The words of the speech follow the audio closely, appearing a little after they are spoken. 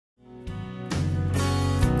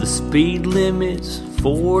The speed limit's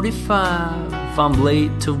 45. If I'm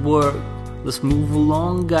late to work, let's move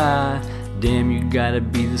along, guy. Damn, you gotta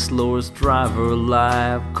be the slowest driver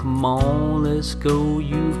alive. Come on, let's go,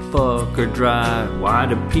 you fucker, drive. Why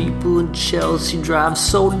do people in Chelsea drive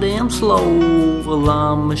so damn slow? Well,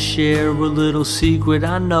 I'ma share a little secret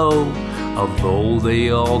I know. Although they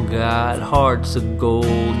all got hearts of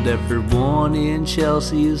gold, everyone in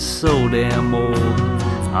Chelsea is so damn old.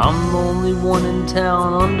 I'm the only one in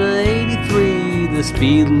town under 83. The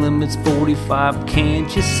speed limit's 45,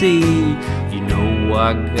 can't you see? You know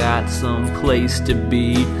I got some place to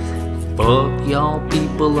be. Fuck y'all,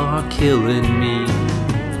 people are killing me.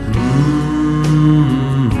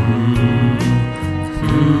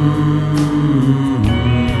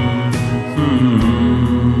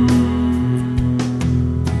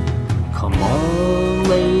 Come on,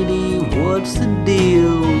 lady, what's the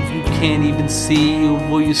deal? You can't even see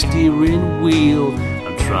over your steering wheel.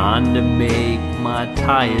 I'm trying to make my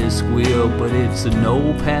tires squeal, but it's a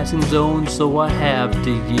no passing zone, so I have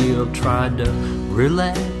to yield. Try to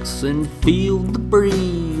relax and feel the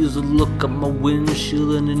breeze, look at my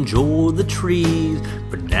windshield and enjoy the trees.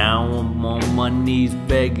 But now I'm on my knees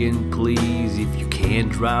begging, please, if you can't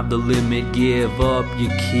drive the limit, give up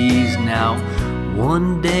your keys. Now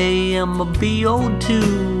one day I'ma be old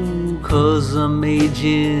too, 'cause I'm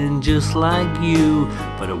aging just like you.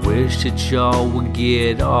 But I wish that y'all would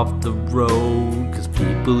get off the road, 'cause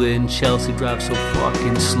people in Chelsea drive so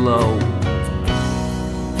fucking slow.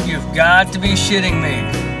 You've got to be shitting me.